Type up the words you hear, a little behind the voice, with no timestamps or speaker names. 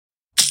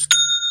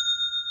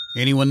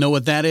Anyone know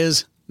what that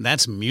is?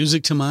 That's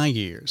music to my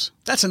ears.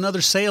 That's another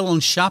sale on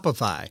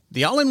Shopify,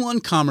 the all-in-one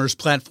commerce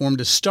platform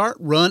to start,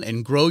 run,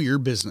 and grow your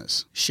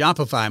business.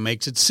 Shopify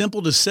makes it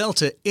simple to sell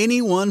to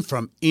anyone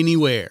from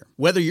anywhere.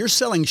 Whether you're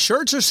selling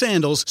shirts or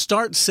sandals,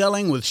 start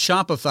selling with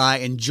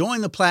Shopify and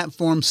join the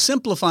platform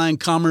simplifying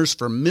commerce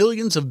for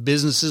millions of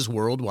businesses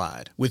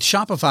worldwide. With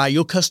Shopify,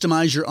 you'll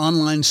customize your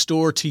online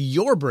store to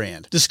your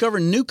brand,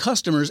 discover new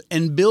customers,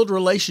 and build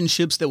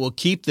relationships that will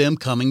keep them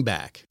coming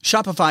back.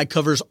 Shopify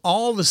covers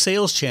all the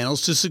sales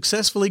channels to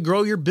successfully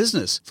grow your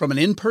business, from an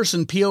in-person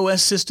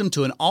POS system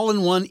to an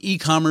all-in-one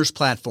e-commerce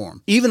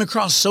platform, even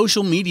across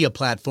social media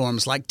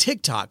platforms like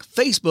TikTok,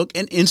 Facebook,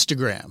 and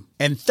Instagram.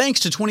 And thanks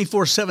to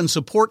 24/7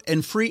 support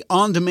and free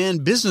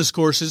on-demand business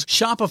courses,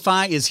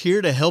 Shopify is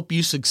here to help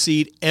you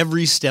succeed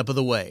every step of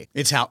the way.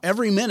 It's how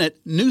every minute,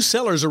 new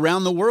sellers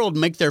around the world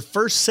make their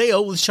first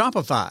sale with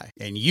Shopify.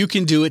 And you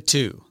can do it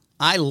too.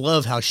 I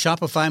love how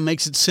Shopify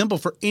makes it simple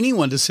for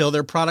anyone to sell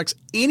their products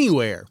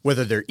anywhere.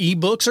 Whether they're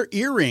ebooks or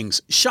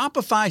earrings,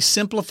 Shopify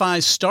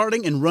simplifies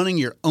starting and running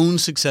your own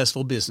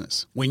successful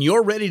business. When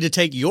you're ready to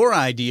take your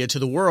idea to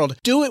the world,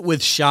 do it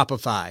with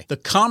Shopify, the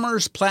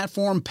commerce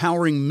platform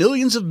powering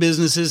millions of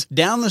businesses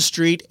down the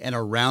street and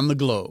around the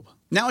globe.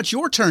 Now it's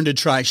your turn to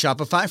try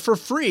Shopify for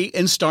free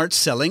and start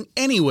selling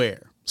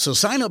anywhere. So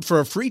sign up for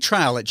a free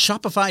trial at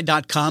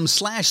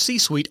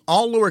shopify.com/C-Suite,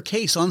 all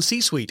lowercase on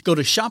C-Suite. Go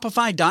to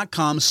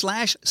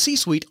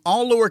shopify.com/C-Suite,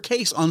 all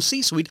lowercase on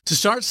C-Suite to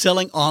start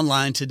selling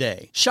online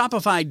today.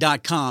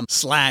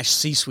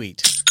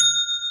 Shopify.com/C-Suite.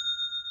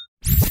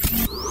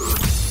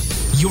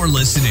 You're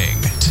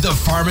listening to the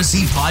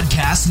Pharmacy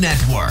Podcast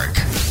Network.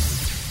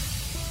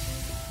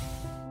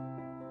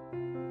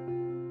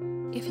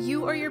 If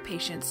you or your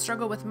patients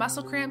struggle with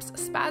muscle cramps,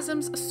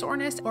 spasms,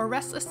 soreness, or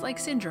restless leg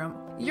syndrome,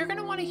 you're going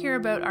to want to hear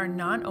about our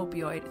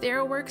non-opioid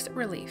TheraWorks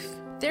Relief.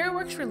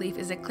 TheraWorks Relief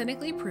is a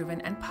clinically proven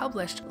and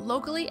published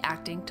locally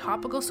acting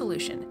topical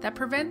solution that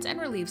prevents and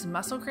relieves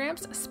muscle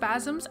cramps,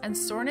 spasms, and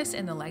soreness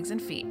in the legs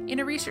and feet. In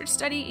a research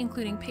study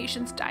including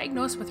patients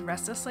diagnosed with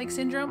restless leg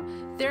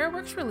syndrome,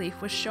 TheraWorks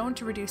Relief was shown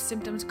to reduce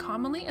symptoms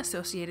commonly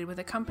associated with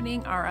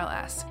accompanying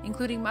RLS,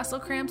 including muscle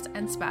cramps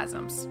and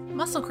spasms.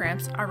 Muscle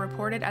cramps are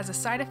reported as a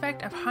side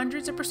effect of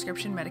hundreds of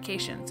prescription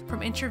medications,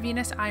 from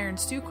intravenous iron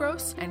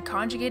sucrose and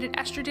conjugated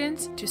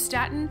estrogens to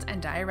statins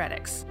and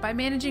diuretics. By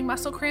managing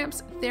muscle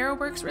cramps,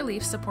 TheraWorks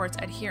Relief supports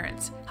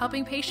adherence,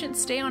 helping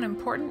patients stay on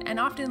important and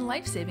often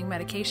life-saving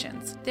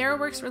medications.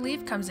 TheraWorks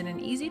Relief comes in an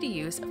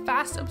easy-to-use,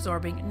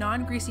 fast-absorbing,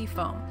 non-greasy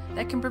foam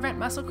that can prevent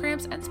muscle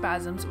cramps and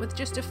spasms with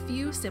just a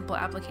few simple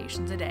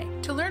applications a day.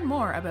 To learn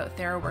more about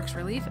TheraWorks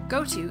Relief,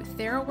 go to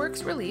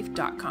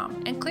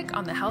theraworksrelief.com and click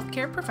on the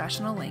Healthcare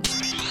Professional link.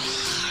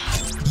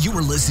 You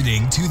are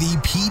listening to the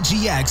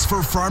PGX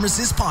for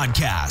Pharmacists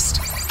podcast,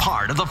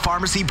 part of the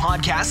Pharmacy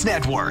Podcast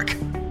Network.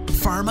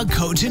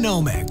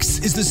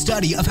 Pharmacogenomics is the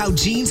study of how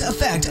genes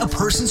affect a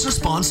person's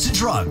response to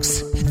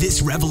drugs.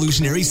 This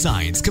revolutionary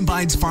science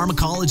combines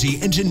pharmacology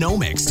and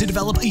genomics to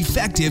develop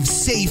effective,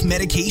 safe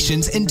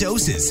medications and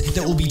doses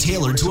that will be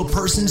tailored to a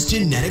person's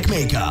genetic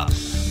makeup.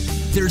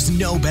 There's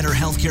no better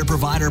healthcare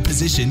provider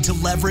positioned to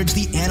leverage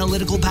the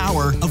analytical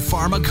power of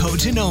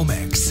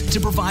pharmacogenomics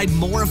to provide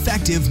more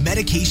effective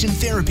medication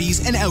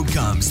therapies and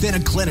outcomes than a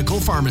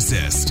clinical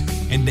pharmacist.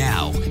 And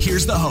now,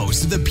 here's the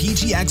host of the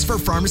PGX for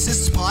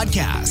Pharmacists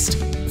podcast,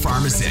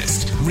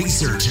 pharmacist,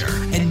 researcher,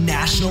 and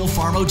national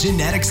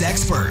pharmacogenetics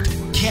expert,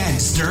 Ken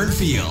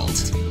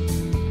Sternfield.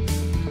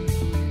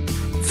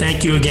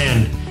 Thank you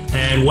again.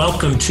 And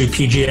welcome to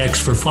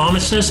PGX for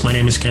Pharmacists. My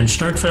name is Ken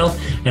Sternfeld,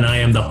 and I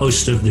am the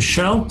host of the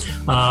show.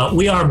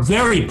 We are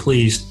very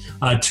pleased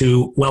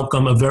to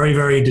welcome a very,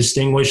 very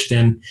distinguished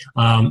and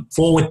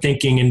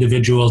forward-thinking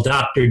individual,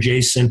 Dr.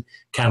 Jason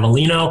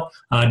Cavallino.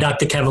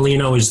 Dr.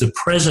 Cavallino is the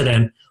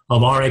president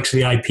of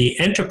RxVIP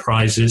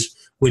Enterprises,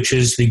 which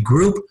is the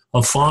group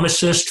of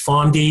pharmacists,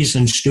 PharmDs,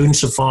 and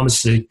students of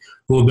pharmacy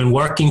who have been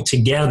working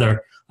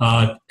together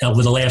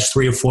over the last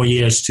 3 or 4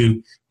 years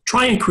to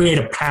try and create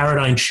a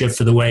paradigm shift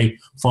for the way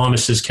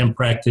pharmacists can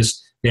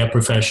practice their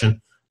profession.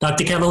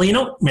 Dr.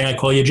 Cavallino, may I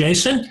call you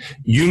Jason?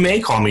 You may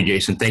call me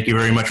Jason. Thank you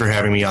very much for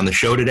having me on the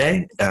show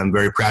today. I'm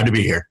very proud to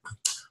be here.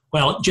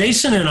 Well,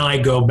 Jason and I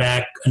go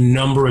back a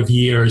number of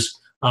years,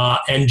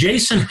 and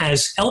Jason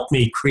has helped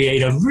me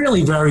create a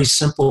really very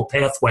simple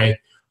pathway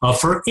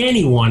for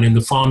anyone in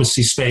the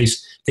pharmacy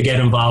space to get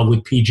involved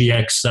with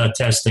PGX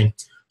testing.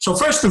 So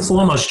first and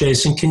foremost,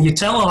 Jason, can you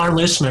tell our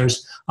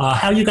listeners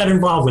how you got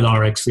involved with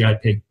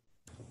RxVIP?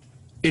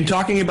 In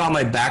talking about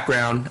my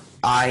background,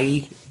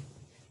 I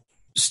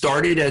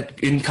started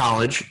in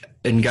college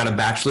and got a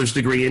bachelor's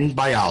degree in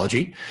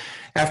biology.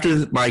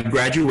 After my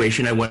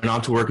graduation, I went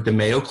on to work at the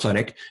Mayo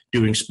Clinic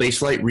doing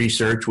spaceflight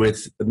research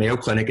with the Mayo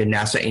Clinic and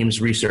NASA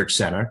Ames Research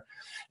Center.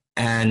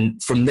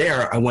 And from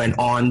there, I went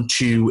on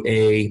to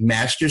a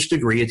master's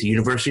degree at the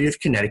University of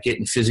Connecticut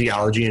in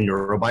physiology and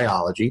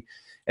neurobiology.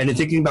 And in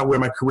thinking about where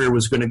my career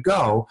was going to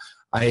go,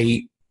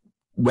 I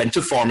went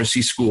to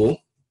pharmacy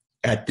school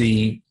at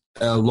the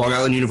Long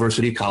Island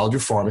University College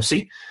of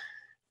Pharmacy,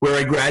 where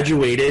I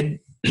graduated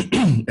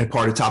at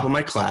part of top of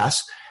my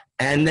class,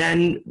 and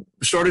then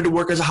started to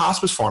work as a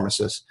hospice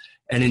pharmacist.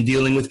 And in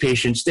dealing with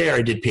patients there,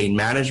 I did pain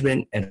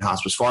management and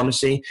hospice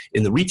pharmacy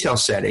in the retail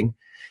setting,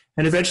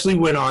 and eventually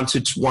went on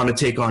to want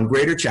to take on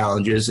greater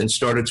challenges and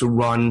started to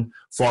run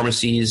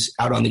pharmacies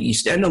out on the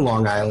East End of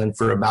Long Island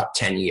for about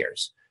 10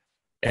 years.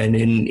 And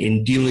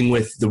in dealing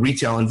with the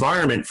retail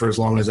environment for as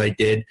long as I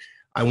did,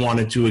 I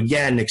wanted to,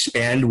 again,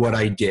 expand what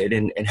I did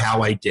and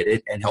how I did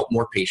it and help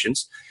more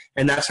patients.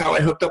 And that's how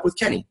I hooked up with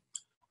Kenny.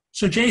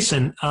 So,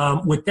 Jason,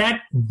 with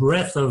that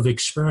breadth of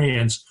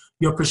experience,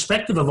 your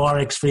perspective of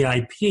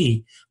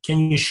RxVIP, can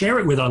you share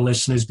it with our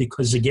listeners?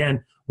 Because,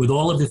 again, with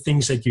all of the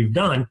things that you've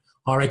done,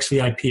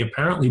 RxVIP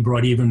apparently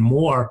brought even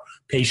more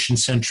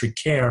patient-centric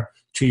care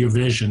to your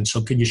vision.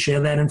 So could you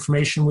share that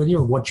information with you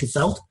or what you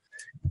felt?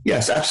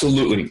 Yes,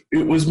 absolutely.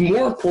 It was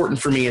more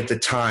important for me at the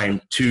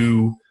time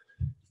to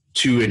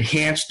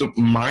enhance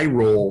my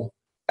role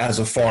as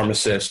a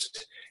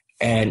pharmacist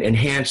and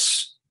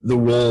enhance the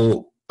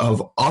role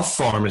of a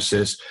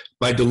pharmacist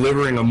by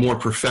delivering a more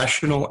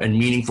professional and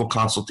meaningful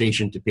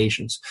consultation to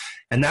patients.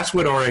 And that's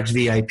what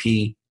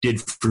RxVIP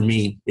did for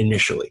me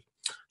initially.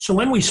 So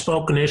when we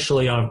spoke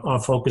initially, our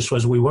focus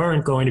was we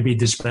weren't going to be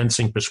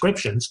dispensing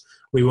prescriptions.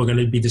 We were going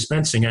to be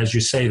dispensing, as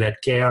you say,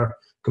 that care,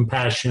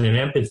 compassion, and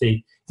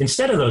empathy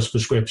instead of those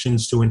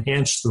prescriptions to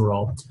enhance the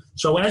role.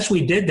 So as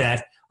we did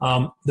that,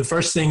 the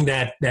first thing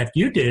that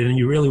you did, and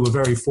you really were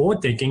very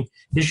forward-thinking,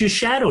 is you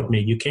shadowed me.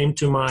 You came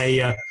to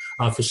my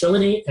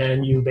facility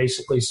and you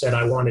basically said,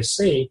 I want to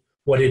see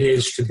what it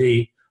is to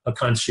be a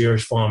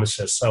concierge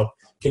pharmacist. So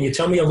can you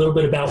tell me a little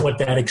bit about what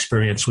that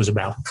experience was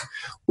about?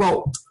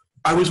 Well,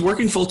 I was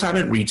working full-time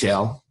at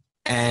retail,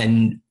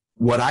 and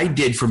what I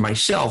did for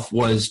myself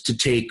was to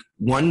take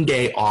one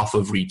day off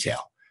of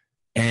retail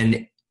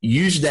and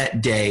use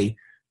that day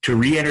to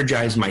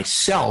re-energize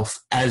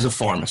myself as a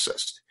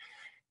pharmacist.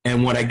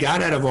 And what I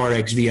got out of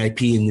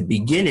RxVIP in the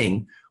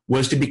beginning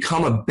was to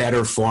become a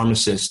better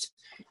pharmacist,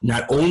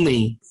 not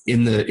only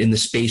in the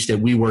space that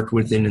we worked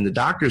within in the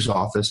doctor's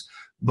office,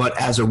 but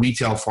as a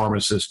retail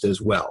pharmacist as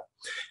well.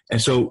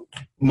 And so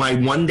my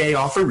one day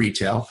off of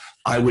retail,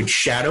 I would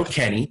shadow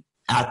Kenny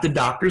at the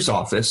doctor's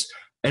office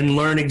and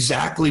learn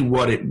exactly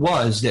what it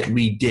was that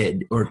we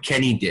did or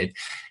Kenny did.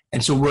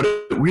 And so what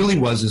it really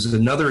was is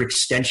another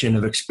extension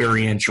of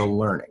experiential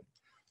learning.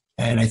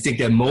 And I think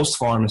that most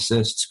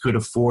pharmacists could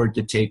afford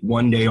to take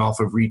one day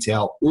off of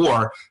retail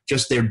or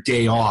just their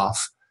day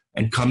off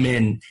and come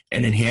in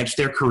and enhance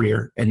their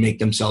career and make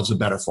themselves a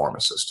better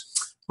pharmacist.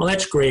 Well,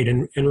 that's great.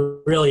 And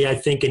really, I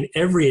think in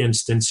every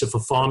instance, if a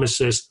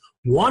pharmacist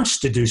wants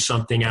to do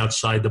something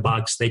outside the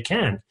box, they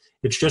can.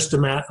 It's just a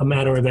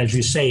matter of, as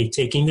you say,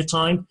 taking the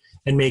time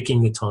and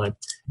making the time.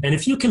 And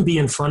if you can be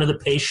in front of the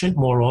patient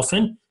more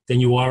often than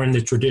you are in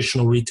the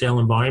traditional retail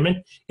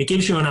environment, it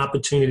gives you an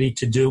opportunity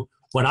to do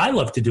what I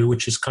love to do,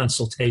 which is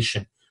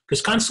consultation.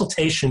 Because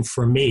consultation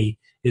for me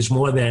is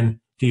more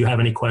than, do you have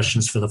any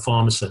questions for the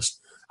pharmacist?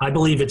 I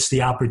believe it's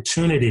the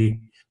opportunity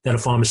that a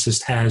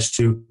pharmacist has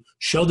to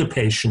show the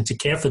patient, to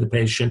care for the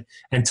patient,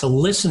 and to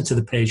listen to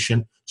the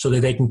patient so that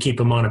they can keep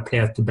them on a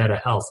path to better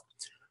health.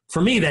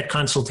 For me, that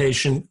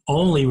consultation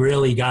only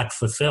really got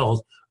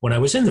fulfilled when I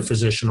was in the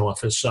physician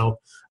office. So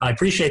I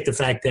appreciate the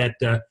fact that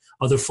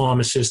other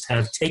pharmacists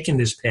have taken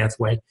this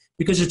pathway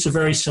because it's a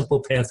very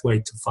simple pathway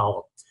to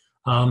follow.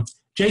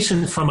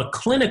 Jason, from a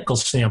clinical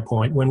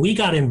standpoint, when we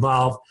got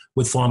involved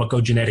with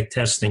pharmacogenetic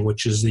testing,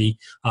 which is the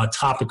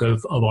topic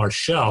of our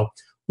show,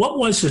 what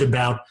was it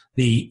about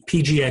the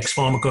PGX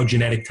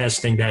pharmacogenetic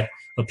testing that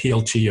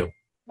appealed to you?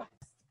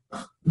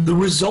 The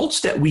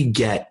results that we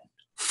get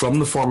from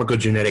the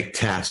pharmacogenetic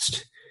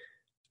test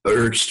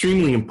are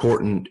extremely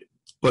important,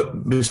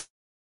 but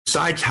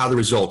besides how the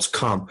results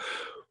come,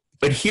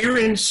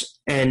 adherence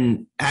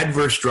and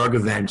adverse drug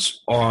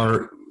events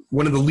are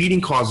one of the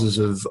leading causes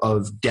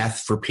of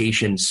death for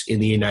patients in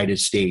the United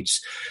States.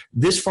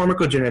 This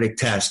pharmacogenetic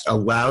test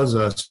allows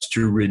us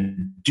to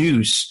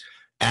reduce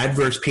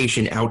adverse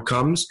patient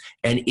outcomes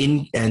and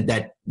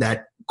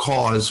that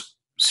cause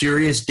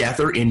serious death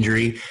or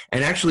injury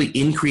and actually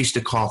increase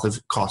the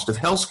cost of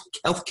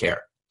health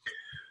care.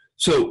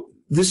 So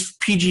this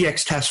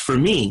PGX test for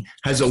me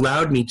has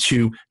allowed me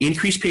to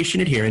increase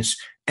patient adherence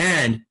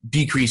and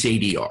decrease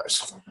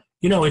ADRs.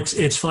 You know,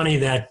 it's funny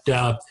that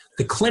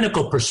the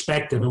clinical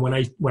perspective, and when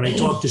I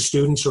talk to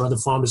students or other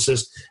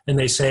pharmacists and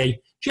they say,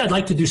 gee, I'd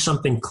like to do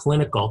something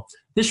clinical,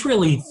 this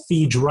really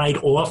feeds right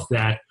off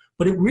that,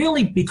 but it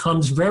really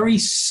becomes very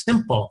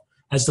simple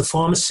as the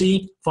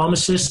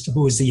pharmacist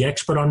who is the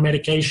expert on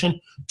medication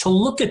to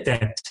look at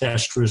that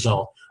test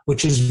result,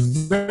 which is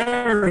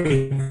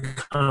very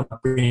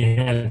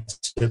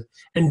comprehensive,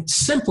 and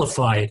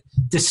simplify it,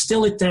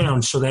 distill it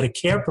down so that a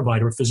care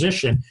provider, a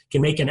physician,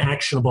 can make an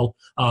actionable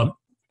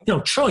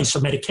choice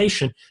of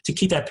medication to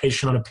keep that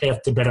patient on a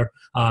path to better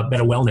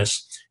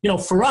wellness.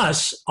 For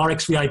us,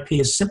 RxVIP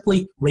is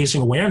simply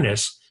raising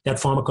awareness that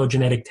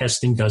pharmacogenetic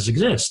testing does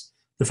exist.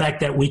 the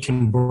fact that we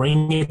can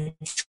bring it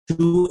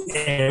to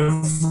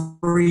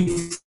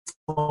every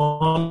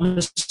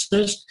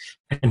pharmacist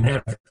and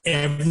have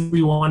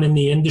everyone in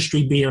the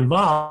industry be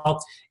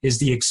involved is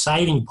the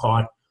exciting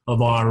part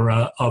of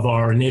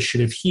our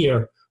initiative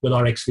here with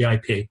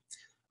RxVIP.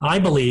 I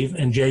believe,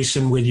 and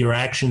Jason, with your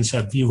actions,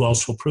 you've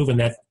also proven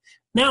that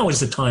now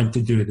is the time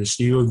to do this.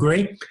 Do you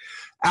agree?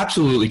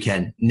 Absolutely,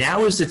 Ken.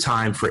 Now is the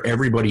time for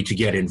everybody to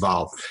get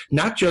involved,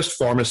 not just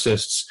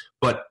pharmacists,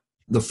 but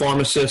the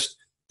pharmacist,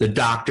 the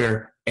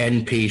doctor,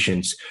 and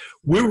patients.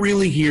 We're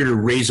really here to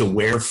raise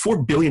awareness.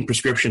 4 billion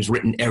prescriptions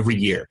written every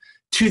year.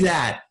 To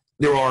that,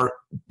 there are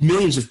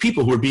millions of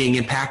people who are being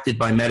impacted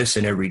by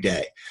medicine every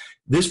day.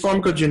 This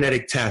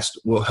pharmacogenetic test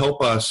will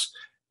help us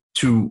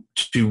to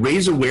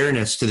raise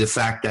awareness to the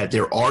fact that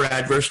there are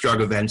adverse drug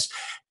events,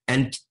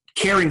 and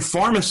caring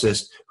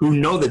pharmacists who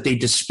know that they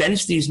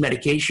dispense these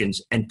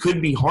medications and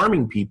could be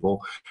harming people.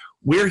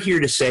 We're here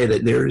to say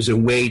that there is a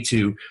way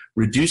to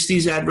reduce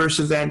these adverse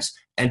events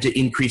and to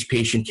increase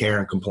patient care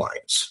and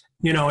compliance.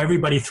 You know,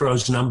 everybody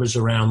throws numbers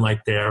around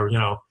like they're,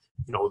 a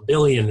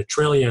billion, a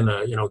trillion,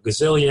 a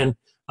gazillion.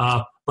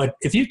 But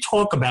if you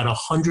talk about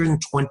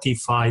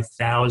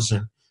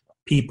 125,000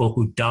 people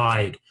who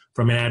died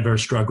from an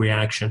adverse drug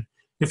reaction,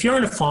 if you're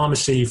in a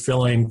pharmacy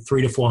filling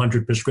 300 to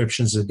 400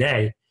 prescriptions a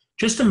day,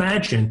 just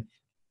imagine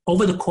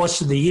over the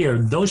course of the year,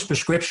 those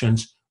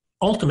prescriptions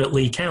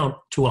ultimately count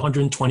to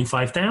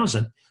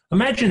 125,000.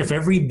 Imagine if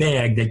every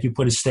bag that you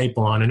put a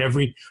staple on and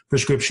every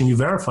prescription you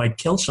verified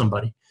killed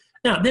somebody.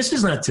 Now, this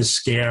is not to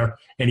scare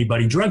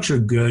anybody. Drugs are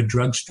good.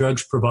 Drugs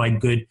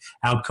provide good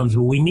outcomes.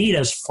 But we need,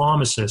 as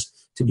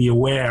pharmacists, to be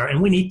aware,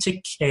 and we need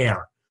to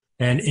care.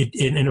 And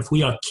if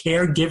we are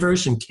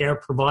caregivers and care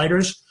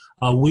providers,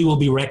 we will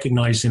be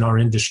recognized in our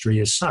industry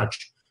as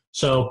such.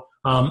 So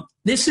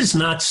this is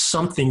not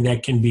something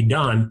that can be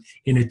done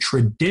in a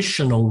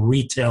traditional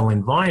retail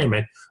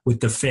environment with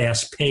the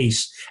fast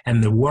pace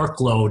and the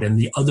workload and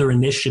the other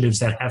initiatives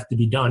that have to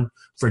be done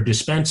for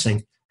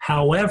dispensing.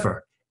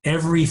 However,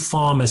 every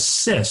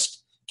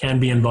pharmacist can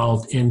be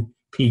involved in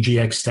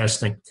PGX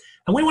testing.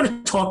 And we want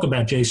to talk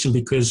about, Jason,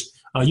 because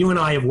you and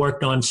I have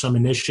worked on some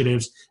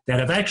initiatives that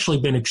have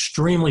actually been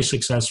extremely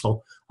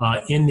successful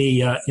in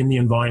the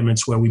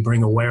environments where we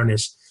bring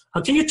awareness.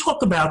 Can you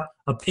talk about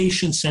a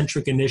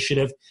patient-centric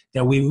initiative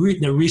that we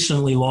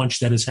recently launched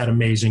that has had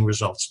amazing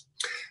results?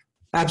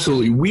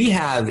 Absolutely. We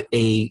have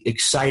a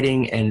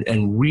exciting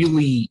and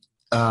really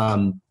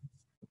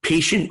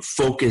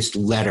patient-focused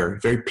letter,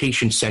 very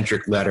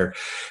patient-centric letter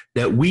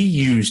that we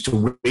use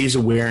to raise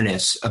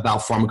awareness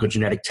about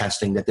pharmacogenetic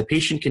testing that the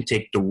patient can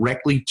take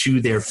directly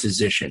to their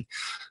physician.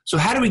 So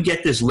how do we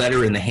get this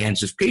letter in the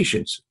hands of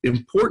patients?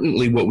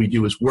 Importantly, what we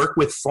do is work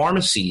with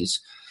pharmacies.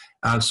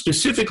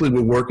 Specifically,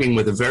 we're working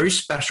with a very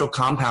special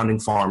compounding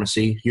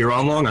pharmacy here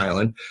on Long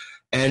Island,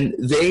 and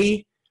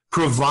they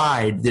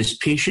provide this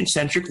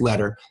patient-centric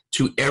letter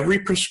to every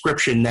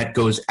prescription that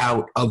goes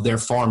out of their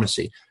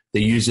pharmacy. They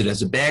use it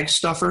as a bag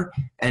stuffer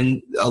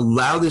and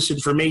allow this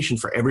information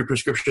for every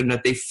prescription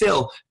that they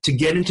fill to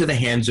get into the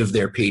hands of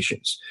their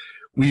patients.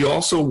 We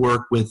also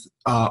work with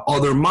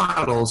other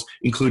models,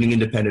 including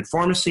independent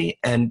pharmacy,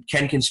 and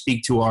Ken can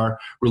speak to our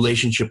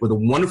relationship with a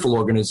wonderful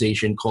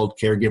organization called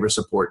Caregiver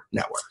Support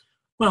Network.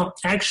 Well,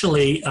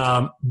 actually,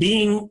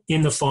 being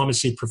in the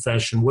pharmacy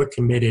profession, we're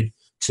committed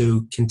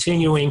to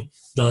continuing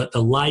the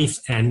life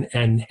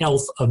and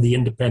health of the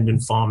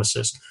independent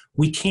pharmacist.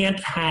 We can't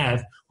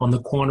have on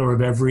the corner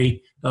of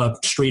every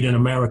street in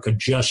America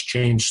just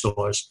chain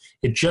stores.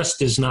 It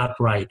just is not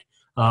right.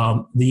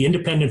 The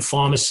independent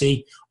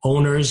pharmacy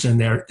owners and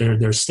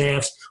their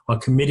staffs are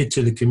committed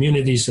to the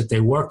communities that they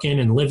work in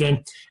and live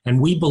in,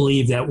 and we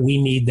believe that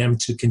we need them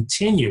to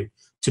continue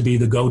to be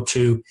the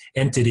go-to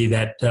entity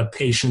that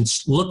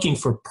patients looking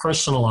for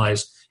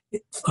personalized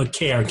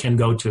care can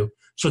go to.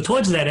 So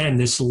towards that end,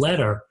 this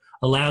letter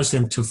allows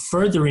them to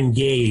further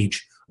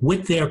engage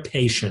with their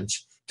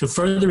patients, to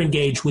further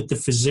engage with the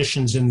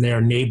physicians in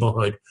their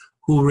neighborhood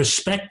who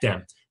respect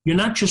them. You're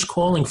not just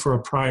calling for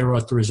a prior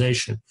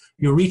authorization.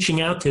 You're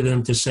reaching out to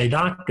them to say,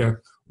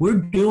 doctor, we're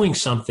doing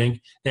something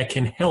that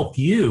can help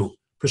you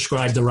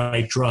prescribe the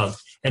right drug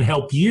and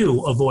help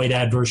you avoid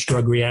adverse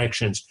drug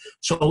reactions.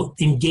 So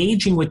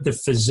engaging with the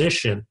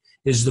physician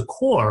is the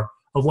core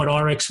of what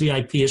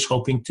RxVIP is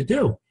hoping to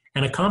do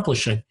and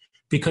accomplishing,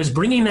 because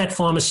bringing that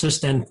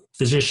pharmacist and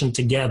physician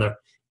together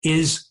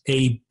is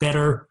a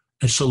better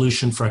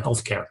solution for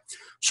healthcare.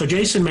 So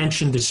Jason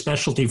mentioned the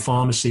specialty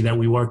pharmacy that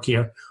we work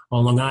here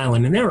on Long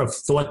Island, and they're a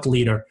thought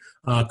leader,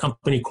 a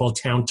company called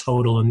Town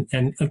Total,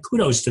 and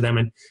kudos to them,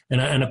 and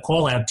a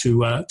call out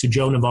to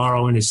Joe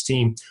Navarro and his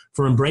team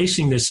for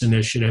embracing this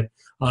initiative.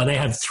 They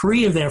have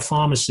 3 of their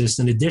pharmacists,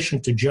 in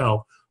addition to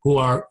Joe, who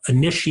are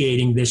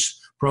initiating this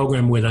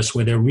program with us,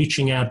 where they're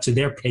reaching out to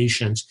their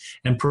patients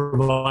and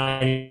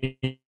providing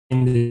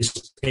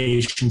this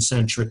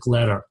patient-centric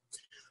letter.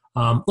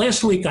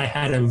 Last week, I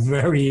had a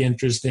very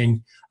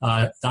interesting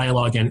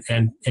dialogue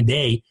and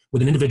day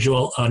with an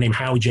individual named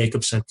Howie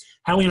Jacobson.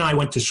 Howie and I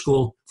went to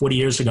school 40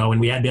 years ago, and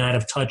we had been out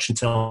of touch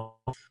until...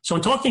 So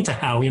in talking to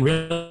Howie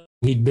and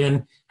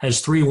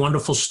Has 3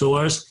 wonderful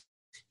stores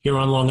here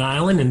on Long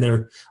Island, and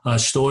they're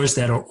stores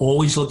that are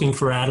always looking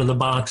for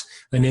out-of-the-box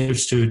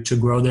initiatives to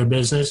grow their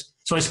business.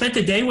 So I spent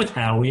the day with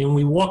Howie, and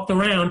we walked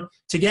around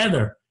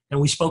together, and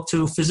we spoke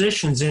to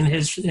physicians in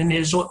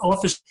his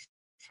office,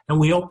 and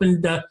we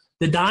opened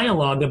the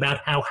dialogue about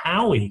how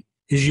Howie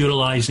is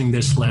utilizing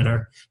this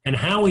letter, and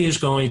Howie is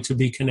going to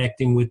be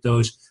connecting with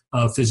those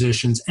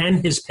physicians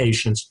and his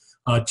patients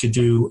to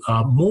do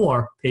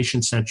more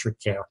patient-centric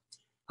care.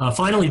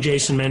 Finally,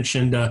 Jason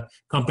mentioned a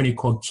company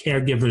called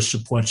Caregiver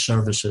Support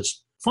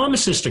Services.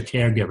 Pharmacists are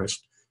caregivers,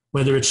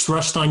 whether it's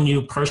thrust on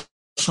you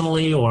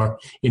personally or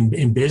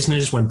in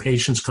business when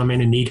patients come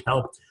in and need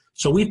help.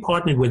 So we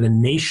partnered with a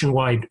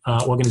nationwide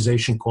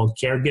organization called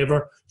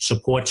Caregiver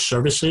Support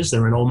Services.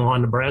 They're in Omaha,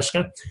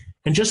 Nebraska.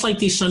 And just like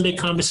these Sunday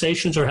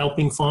conversations are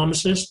helping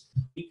pharmacists,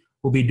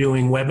 we'll be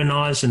doing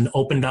webinars and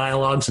open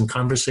dialogues and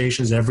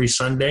conversations every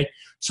Sunday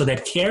so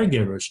that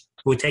caregivers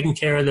who are taking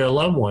care of their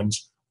loved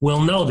ones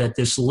will know that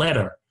this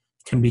letter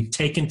can be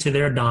taken to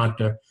their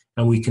doctor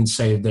and we can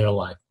save their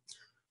life.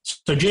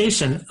 So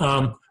Jason,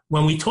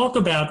 when we talk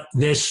about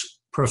this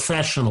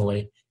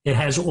professionally, it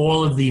has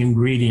all of the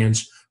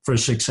ingredients for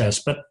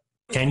success. But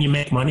can you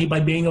make money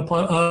by being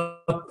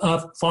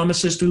a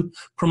pharmacist who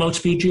promotes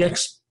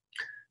PGX?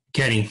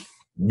 Kenny,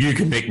 you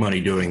can make money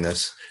doing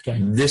this. Okay.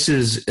 This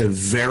is a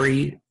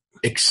very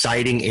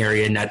exciting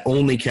area. Not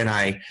only can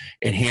I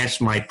enhance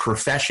my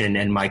profession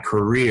and my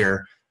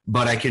career,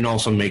 but I can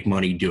also make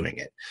money doing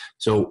it.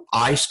 So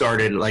I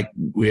started, like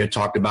we had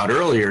talked about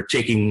earlier,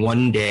 taking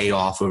one day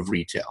off of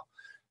retail.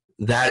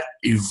 That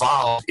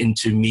evolved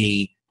into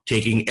me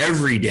taking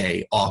every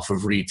day off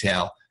of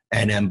retail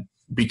and then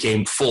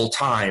became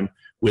full-time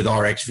with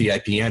RX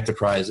VIP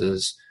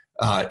Enterprises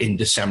in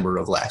December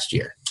of last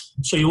year.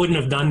 So you wouldn't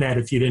have done that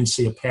if you didn't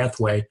see a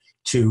pathway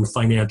to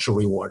financial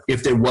reward.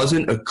 If there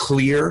wasn't a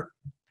clear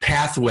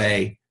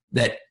pathway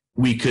that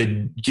we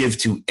could give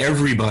to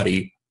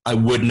everybody, I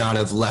would not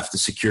have left the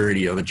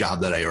security of a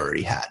job that I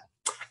already had.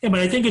 Yeah, but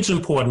I think it's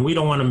important. We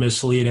don't want to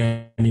mislead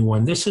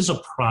anyone. This is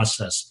a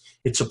process.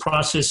 It's a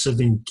process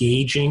of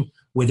engaging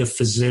with a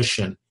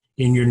physician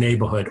in your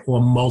neighborhood or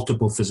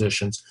multiple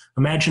physicians.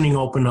 Imagining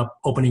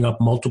opening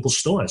up multiple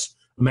stores.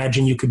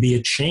 Imagine you could be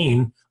a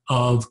chain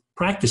of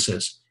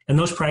practices, and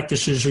those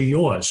practices are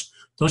yours.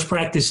 Those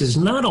practices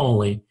not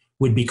only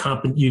would be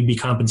you'd be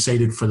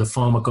compensated for the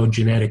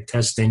pharmacogenetic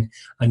testing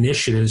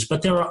initiatives,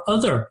 but there are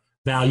other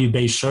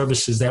value-based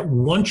services that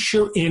once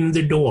you're in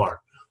the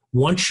door,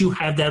 once you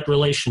have that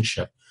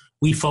relationship,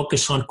 we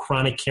focus on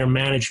chronic care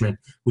management,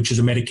 which is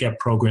a Medicare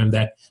program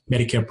that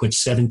Medicare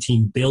puts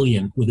 $17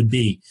 billion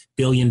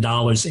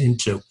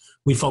into.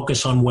 We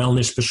focus on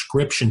wellness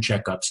prescription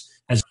checkups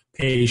as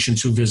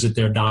patients who visit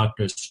their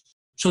doctors.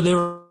 So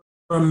there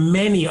are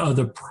many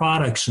other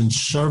products and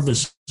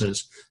services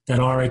that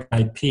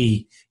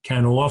RXIP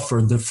can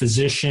offer the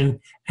physician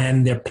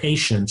and their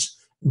patients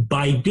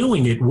by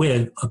doing it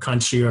with a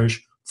concierge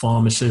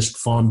pharmacist,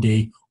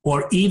 PharmD,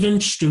 or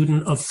even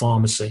student of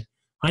pharmacy.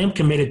 I am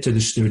committed to the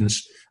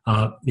students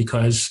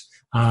because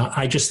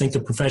I just think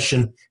the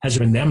profession has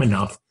been them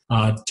enough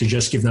to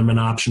just give them an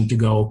option to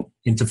go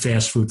into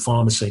fast food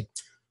pharmacy.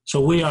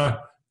 So we are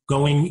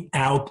going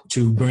out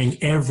to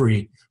bring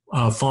every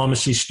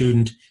pharmacy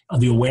student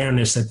the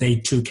awareness that they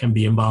too can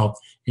be involved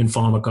in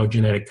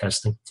pharmacogenetic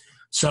testing.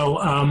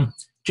 So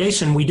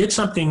Jason, we did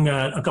something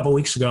a couple of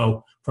weeks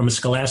ago from a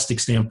scholastic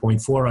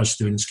standpoint for our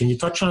students. Can you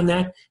touch on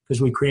that? Because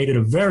we created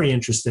a very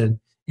interesting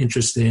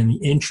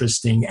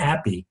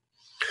appy.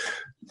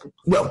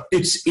 Well,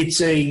 it's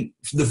the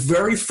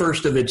very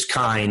first of its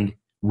kind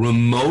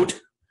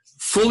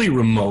fully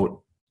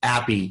remote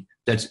appy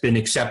that's been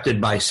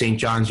accepted by St.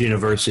 John's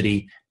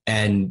University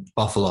and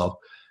Buffalo.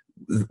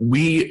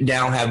 We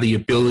now have the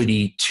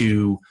ability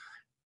to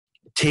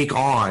take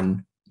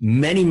on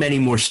many, many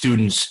more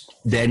students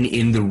than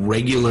in the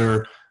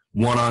regular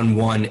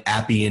one-on-one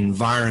appy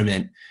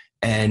environment,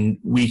 and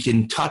we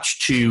can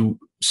touch to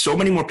so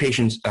many more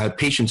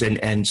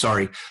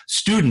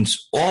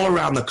students all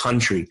around the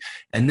country.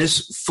 And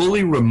this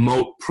fully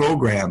remote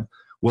program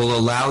will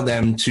allow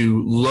them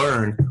to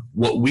learn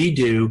what we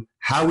do,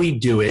 how we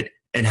do it,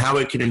 and how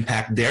it can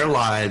impact their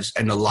lives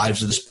and the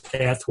lives of this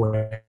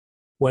pathway.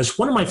 Was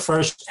one of my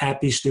first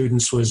appy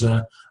students was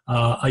a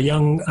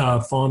young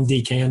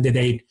PharmD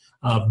candidate,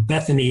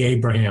 Bethany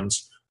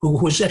Abrahams,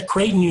 who was at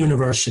Creighton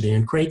University,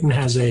 and Creighton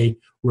has a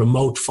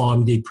remote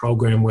PharmD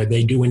program where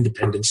they do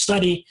independent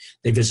study.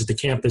 They visit the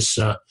campus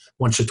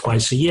once or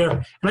twice a year.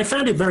 And I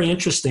found it very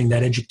interesting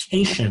that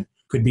education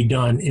could be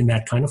done in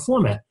that kind of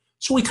format.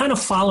 So we kind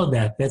of followed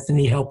that.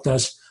 Bethany helped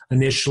us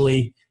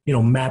initially,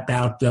 map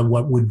out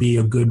what would be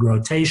a good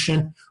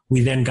rotation.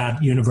 We then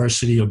got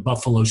University of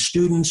Buffalo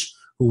students,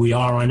 who we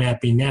are on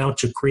appy now,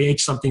 to create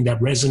something that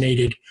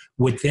resonated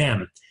with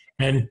them.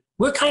 And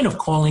we're kind of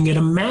calling it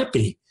a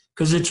MAPI,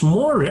 because it's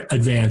more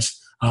advanced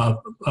a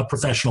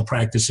professional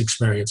practice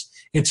experience.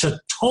 It's a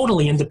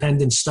totally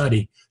independent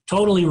study,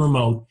 totally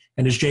remote,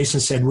 and as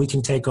Jason said, we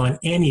can take on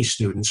any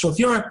student. So if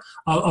you're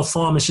a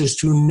pharmacist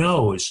who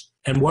knows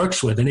and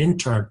works with an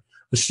intern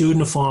a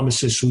student, a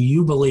pharmacist who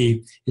you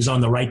believe is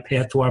on the right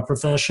path to our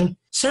profession,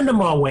 send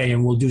them our way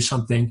and we'll do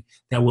something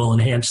that will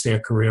enhance their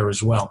career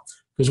as well.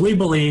 Because we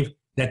believe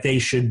that they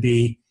should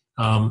be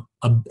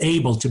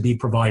able to be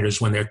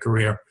providers when their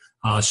career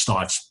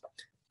starts.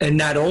 And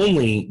not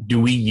only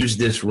do we use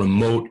this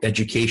remote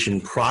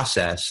education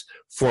process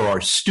for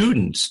our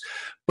students,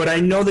 but I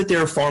know that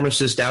there are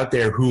pharmacists out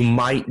there who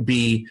might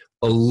be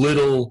a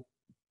little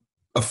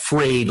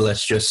afraid,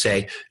 let's just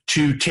say,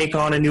 to take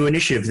on a new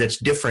initiative that's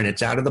different.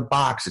 It's out of the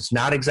box. It's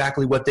not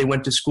exactly what they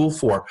went to school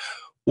for.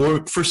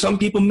 Or for some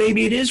people,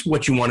 maybe it is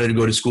what you wanted to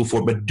go to school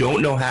for, but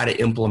don't know how to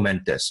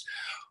implement this.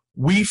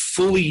 We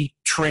fully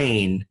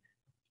train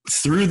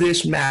through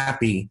this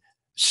MAPI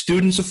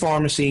students of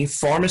pharmacy,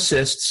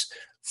 pharmacists,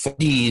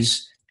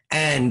 PharmDs,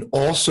 and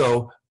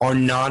also our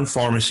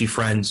non-pharmacy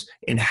friends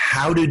in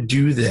how to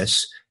do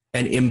this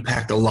and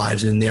impact the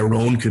lives in their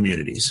own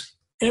communities.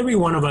 Every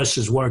one of us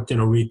has worked in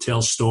a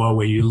retail store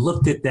where you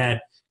looked at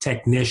that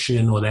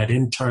technician or that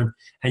intern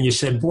and you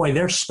said, boy,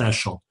 they're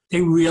special.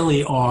 They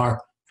really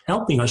are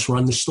helping us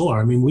run the store.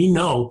 I mean, we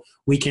know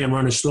we can't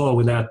run a store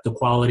without the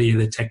quality of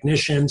the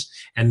technicians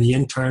and the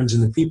interns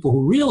and the people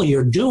who really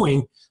are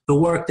doing the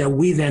work that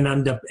we then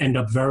end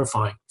up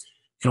verifying.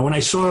 You know, when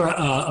I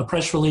saw a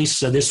press release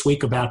this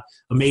week about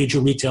a major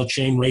retail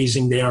chain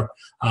raising their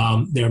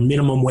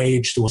minimum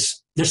wage to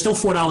they're still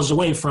 $4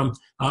 away from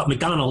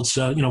McDonald's,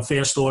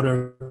 fast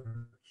order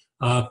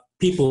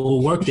people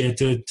who work there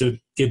to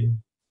get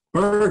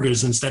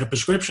burgers instead of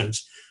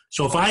prescriptions.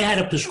 So if I had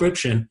a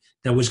prescription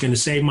that was going to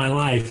save my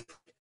life,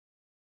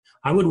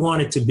 I would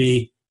want it to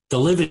be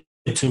delivered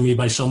to me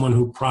by someone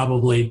who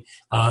probably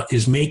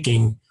is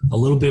making a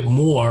little bit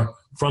more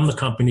from the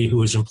company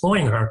who is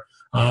employing her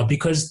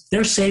because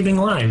they're saving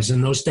lives.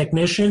 And those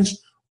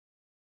technicians,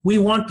 we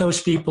want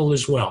those people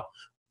as well.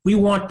 We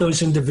want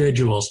those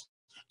individuals.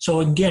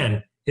 So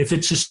again, if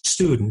it's a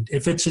student,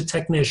 if it's a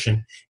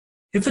technician,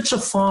 if it's a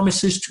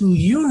pharmacist who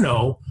you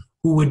know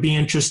who would be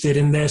interested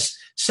in this,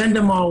 send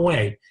them our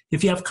way.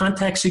 If you have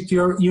contacts at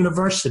your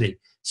university,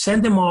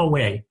 send them our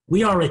way.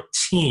 We are a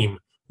team.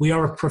 We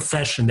are a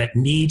profession that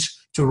needs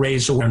to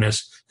raise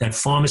awareness that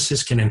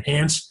pharmacists can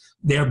enhance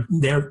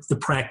the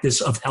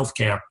practice of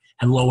healthcare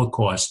and lower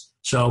cost.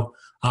 So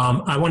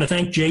I want to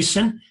thank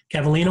Jason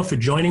Cavallino for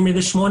joining me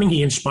this morning.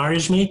 He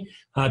inspires me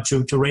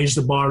to raise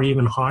the bar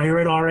even higher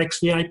at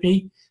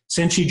RxVIP.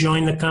 Since he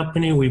joined the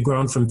company, we've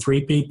grown from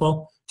 3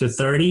 people to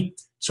 30,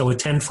 so a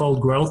 10-fold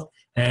growth.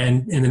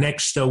 And in the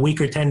next week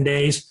or 10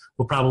 days,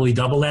 we'll probably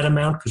double that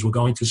amount because we're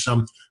going to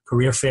some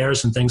career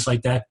fairs and things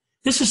like that.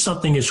 This is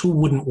something who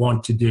wouldn't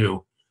want to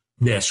do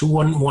this? Who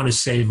wouldn't want to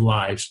save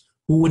lives?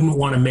 Who wouldn't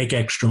want to make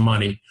extra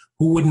money?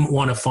 Who wouldn't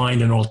want to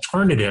find an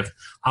alternative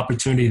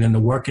opportunity than the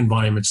work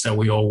environments that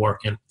we all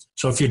work in?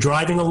 So if you're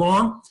driving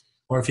along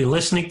or if you're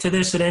listening to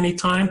this at any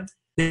time,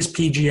 this is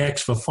PGX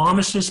for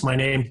Pharmacists. My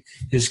name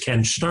is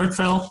Ken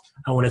Sternfeld.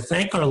 I want to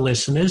thank our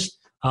listeners.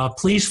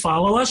 Please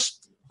follow us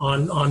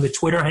on the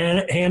Twitter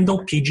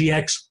handle,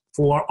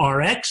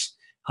 PGX4RX.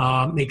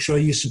 Make sure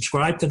you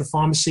subscribe to the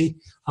Pharmacy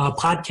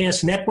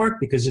Podcast Network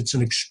because it's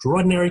an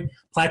extraordinary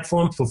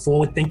platform for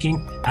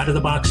forward-thinking,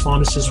 out-of-the-box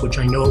pharmacists, which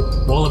I know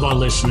all of our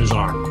listeners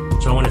are.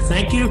 So I want to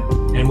thank you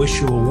and wish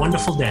you a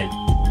wonderful day.